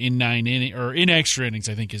 15-14 in extra innings,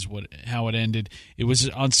 I think is how it ended. It was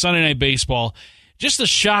on Sunday Night Baseball. Just the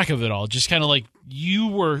shock of it all, just kind of like you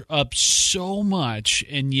were up so much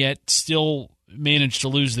and yet still managed to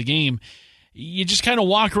lose the game. You just kind of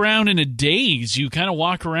walk around in a daze. You kind of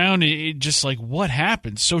walk around just like, what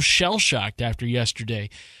happened? So shell-shocked after yesterday.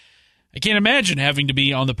 I can't imagine having to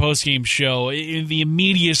be on the postgame show in the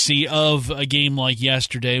immediacy of a game like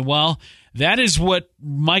yesterday. Well, that is what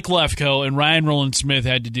Mike Lefkoe and Ryan Rowland-Smith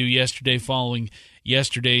had to do yesterday following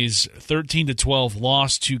yesterday's 13-12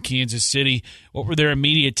 loss to Kansas City. What were their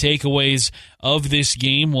immediate takeaways of this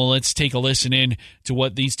game? Well, let's take a listen in to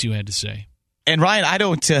what these two had to say. And Ryan, I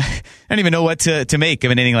don't even know what to make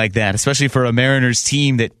of an inning like that, especially for a Mariners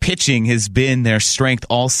team that pitching has been their strength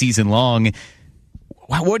all season long.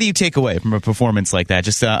 What do you take away from a performance like that,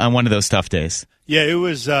 just on one of those tough days? Yeah, it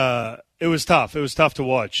was tough. It was tough to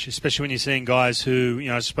watch, especially when you're seeing guys who,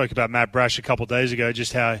 I spoke about Matt Brash a couple of days ago,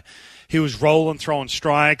 just how he was rolling, throwing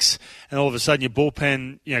strikes, and all of a sudden your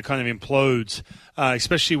bullpen, kind of implodes,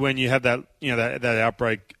 especially when you have that, that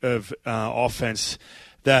outbreak of offense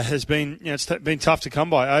that has been, it's been tough to come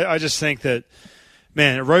by. I just think that,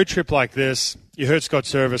 man, a road trip like this, you heard Scott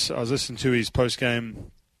Service, I was listening to his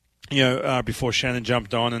post-game before Shannon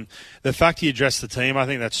jumped on, and the fact he addressed the team, I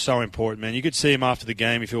think that's so important, man. You could see him after the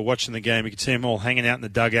game. If you were watching the game, you could see him all hanging out in the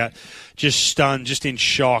dugout, just stunned, just in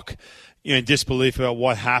shock, in disbelief about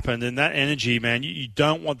what happened. And that energy, man, you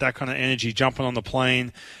don't want that kind of energy jumping on the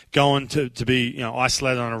plane, going to be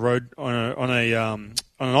isolated on a road on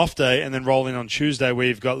an off day, and then rolling on Tuesday where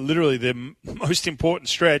you've got literally the most important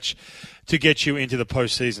stretch to get you into the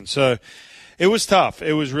postseason. So it was tough.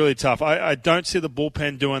 It was really tough. I don't see the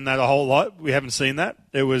bullpen doing that a whole lot. We haven't seen that.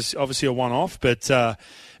 It was obviously a one-off, but,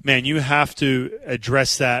 man, you have to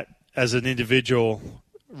address that as an individual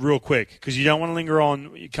real quick, because you don't want to linger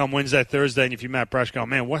on come Wednesday, Thursday, and if you're Matt Brash going,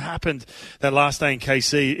 man, what happened that last day in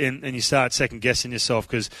KC, and you start second-guessing yourself,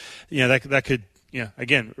 because, that could,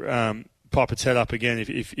 again, pop its head up again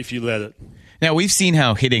if you let it. Now, we've seen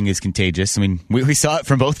how hitting is contagious. I mean, we saw it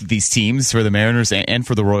from both of these teams, for the Mariners and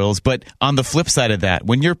for the Royals. But on the flip side of that,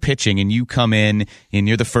 when you're pitching and you come in and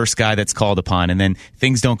you're the first guy that's called upon, and then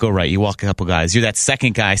things don't go right, you walk a couple guys, you're that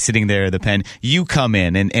second guy sitting there at the pen, you come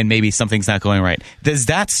in and maybe something's not going right. Does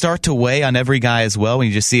that start to weigh on every guy as well when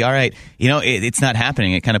you just see, all right, it's not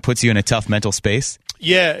happening? It kind of puts you in a tough mental space?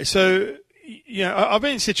 Yeah, so I've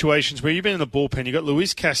been in situations where you've been in the bullpen, you got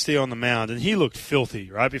Luis Castillo on the mound, and he looked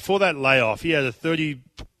filthy, right? Before that layoff, he had a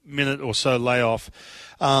 30-minute or so layoff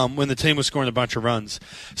when the team was scoring a bunch of runs.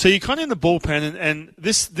 So you're kind of in the bullpen, and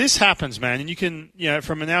this happens, man. And you can,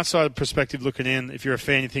 from an outside perspective looking in, if you're a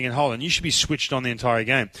fan, you're thinking, hold on, you should be switched on the entire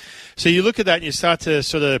game. So you look at that and you start to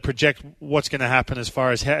sort of project what's going to happen as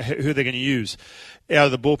far as who they're going to use out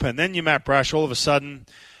of the bullpen. Then you Matt Brash, all of a sudden,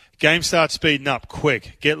 game starts speeding up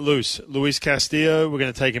quick. Get loose. Luis Castillo, we're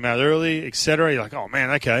going to take him out early, etc. You're like, oh,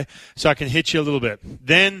 man, okay. So I can hit you a little bit.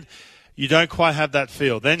 Then you don't quite have that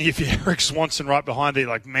feel. Then if you're Eric Swanson right behind you,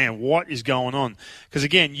 you're like, man, what is going on? Because,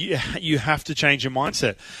 again, you have to change your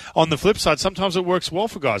mindset. On the flip side, sometimes it works well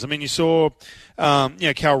for guys. I mean, you saw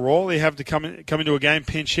Cal Raleigh have to come into a game,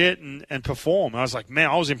 pinch hit, and perform. I was like,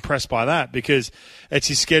 man, I was impressed by that because it's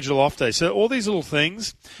his schedule off day. So all these little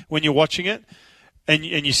things, when you're watching it, and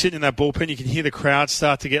you're sitting in that bullpen, you can hear the crowd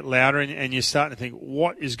start to get louder, and you're starting to think,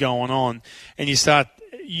 what is going on? And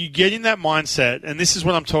you get in that mindset, and this is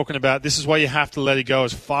what I'm talking about. This is why you have to let it go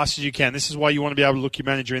as fast as you can. This is why you want to be able to look your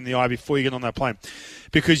manager in the eye before you get on that plane.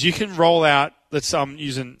 Because you can roll out, I'm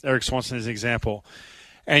using Eric Swanson as an example,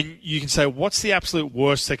 and you can say, what's the absolute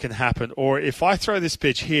worst that can happen? Or if I throw this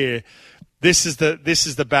pitch here, this is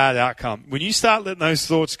the bad outcome. When you start letting those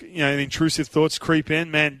thoughts, intrusive thoughts creep in,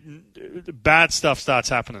 man, bad stuff starts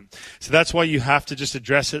happening. So that's why you have to just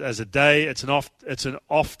address it as a day. It's an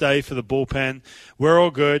off day for the bullpen. We're all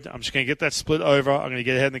good. I'm just going to get that split over. I'm going to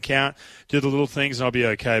get ahead in the count, do the little things, and I'll be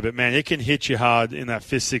okay. But, man, it can hit you hard in that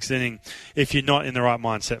 5th, 6th inning if you're not in the right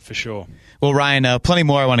mindset for sure. Well, Ryan, plenty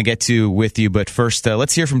more I want to get to with you. But first,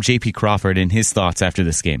 let's hear from J.P. Crawford and his thoughts after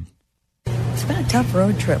this game. It's been a tough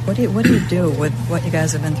road trip. What do you do with what you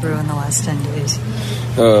guys have been through in the last 10 days?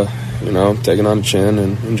 Take it on the chin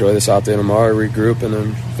and enjoy this out there tomorrow, regroup, and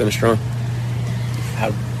then finish strong.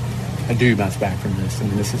 How do you bounce back from this? I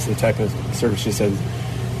mean, this is the type of service just says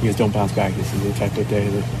you guys don't bounce back. This is the type of day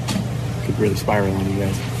that could really spiral on you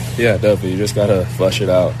guys. Yeah, definitely. You just got to flush it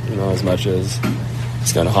out, as much as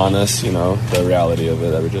it's going to haunt us, the reality of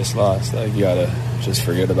it that we just lost. Like, you got to just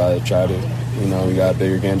forget about it, try to You know, we got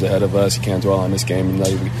bigger games ahead of us. You can't dwell on this game. And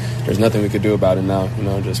there's nothing we could do about it now. You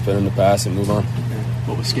know, just put it in the past and move on.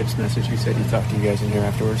 What was Skip's message? He said he talked to you guys in here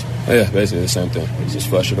afterwards. Oh, yeah, basically the same thing. Just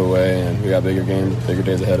flush it away, and we got bigger games, bigger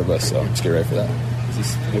days ahead of us. So let's get ready for that.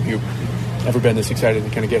 Have you ever been this excited to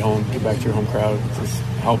kind of get home, get back to your home crowd?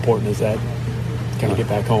 How important is that? Kind of get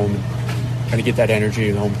back home and kind of get that energy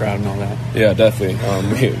of the home crowd and all that. Yeah,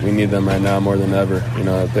 definitely. We need them right now more than ever. You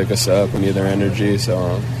know, to pick us up. We need their energy.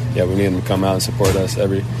 So, yeah, we need them to come out and support us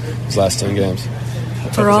these last 10 games.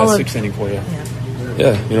 For all that sixth inning for you.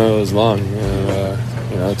 Yeah, you know, it was long.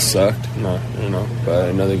 You know, it sucked. But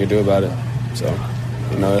I know they could do about it. So,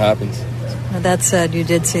 you know, it happens. That said, you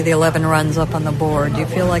did see the 11 runs up on the board. Do you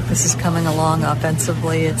feel like this is coming along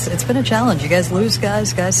offensively? It's been a challenge. You guys lose guys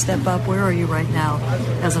step up. Where are you right now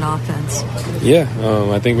as an offense? Yeah,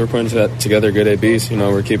 I think we're putting together good ABs. You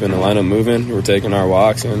know, we're keeping the lineup moving. We're taking our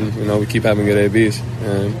walks, and you know, we keep having good ABs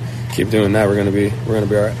and keep doing that. We're gonna be all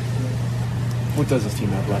right. What does this team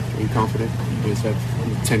have left? Are you confident? You guys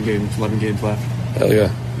have 10 games, 11 games left. Hell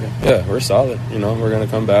yeah. Yeah, we're solid. You know, we're gonna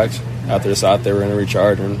come back. After this out there, we're going to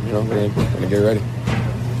recharge, and you know, we're going to get ready.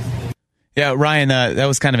 Yeah, Ryan, that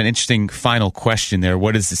was kind of an interesting final question there.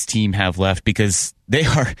 What does this team have left? Because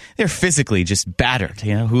they're physically just battered.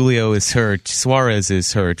 You know, Julio is hurt, Suarez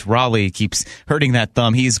is hurt, Raleigh keeps hurting that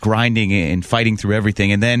thumb. He's grinding and fighting through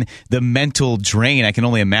everything, and then the mental drain I can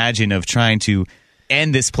only imagine of trying to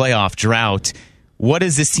end this playoff drought. What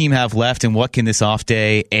does this team have left, and what can this off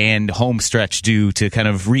day and home stretch do to kind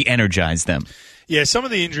of re-energize them? Yeah, some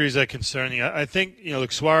of the injuries are concerning. I think, you know,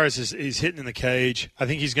 look, Suarez is hitting in the cage. I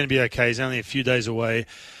think he's going to be okay. He's only a few days away.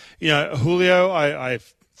 You know, Julio, I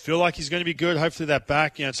feel like he's going to be good. Hopefully that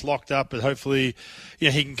back, you know, it's locked up, but hopefully, you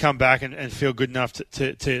know, he can come back and feel good enough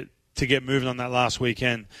to get moving on that last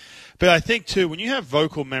weekend. But I think, too, when you have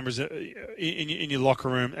vocal members in your locker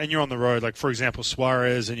room and you're on the road, like, for example,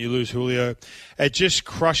 Suarez, and you lose Julio, it just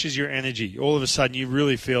crushes your energy. All of a sudden, you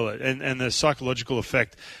really feel it, and the psychological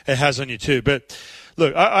effect it has on you, too. But,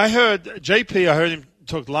 look, I heard him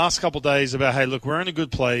talk the last couple of days about, hey, look, we're in a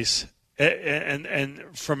good place, and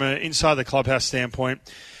from an inside the clubhouse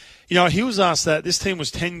standpoint, you know, he was asked that. This team was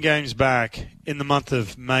 10 games back in the month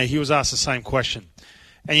of May. He was asked the same question,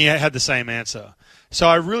 and he had the same answer. So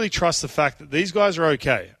I really trust the fact that these guys are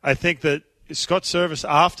okay. I think that Scott Servais,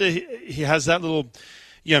 after he has that little,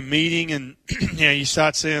 you know, meeting, and you know, you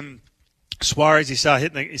start seeing Suarez, you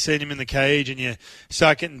seeing him in the cage, and you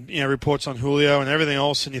start getting, you know, reports on Julio and everything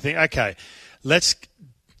else, and you think, okay, let's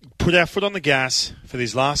put our foot on the gas for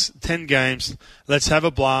these last 10 games. Let's have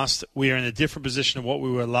a blast. We are in a different position of what we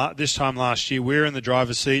were this time last year. We're in the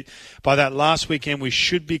driver's seat. By that last weekend, we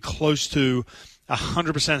should be close to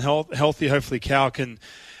 100% healthy. Hopefully Cal can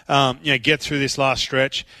get through this last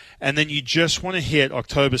stretch. And then you just want to hit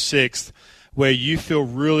October 6th where you feel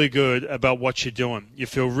really good about what you're doing. You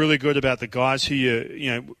feel really good about the guys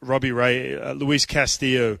who Robbie Ray, Luis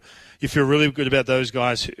Castillo. You feel really good about those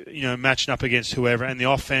guys, you know, matching up against whoever. And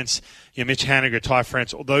the offense, you know, Mitch Haniger, Ty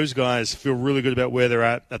France, all those guys feel really good about where they're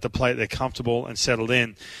at the plate. They're comfortable and settled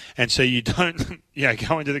in. And so you don't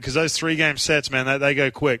go into because those 3-game sets, man, they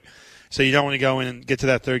go quick. So you don't want to go in and get to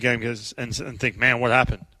that third game and think, man, what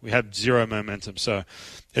happened? We had zero momentum. So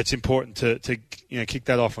it's important to kick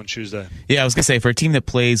that off on Tuesday. Yeah, I was going to say, for a team that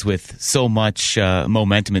plays with so much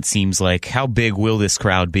momentum, it seems like, how big will this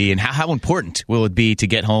crowd be, and how important will it be to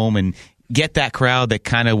get home and get that crowd that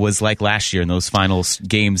kind of was like last year in those final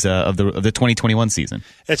games of the 2021 season?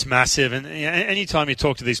 It's massive. And anytime you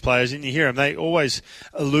talk to these players and you hear them, they always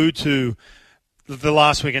allude to the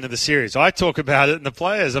last weekend of the series. I talk about it, and the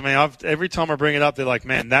players, I mean, every time I bring it up, they're like,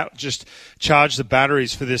 man, that just charged the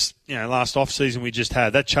batteries for this, last off season we just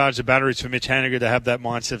had. That charged the batteries for Mitch Haniger to have that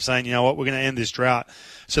mindset of saying, you know what, we're going to end this drought.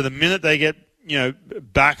 So the minute they get,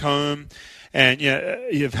 back home and,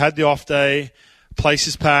 you've had the off day, place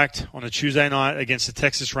is packed on a Tuesday night against the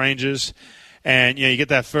Texas Rangers, and, you get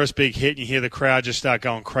that first big hit and you hear the crowd just start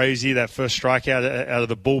going crazy, that first strikeout out of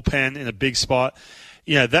the bullpen in a big spot.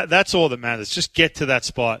 That's all that matters. Just get to that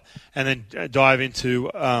spot and then dive into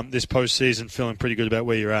this postseason feeling pretty good about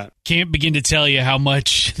where you're at. Can't begin to tell you how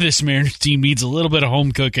much this Mariners team needs a little bit of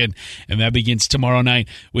home cooking, and that begins tomorrow night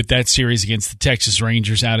with that series against the Texas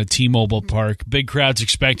Rangers out at T-Mobile Park. Big crowds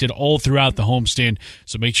expected all throughout the homestand,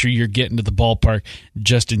 so make sure you're getting to the ballpark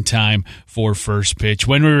just in time for first pitch.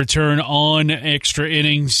 When we return on Extra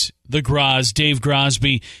Innings, the Gros, Dave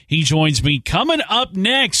Grosby, he joins me coming up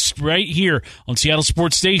next right here on Seattle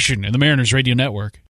Sports Station and the Mariners Radio Network.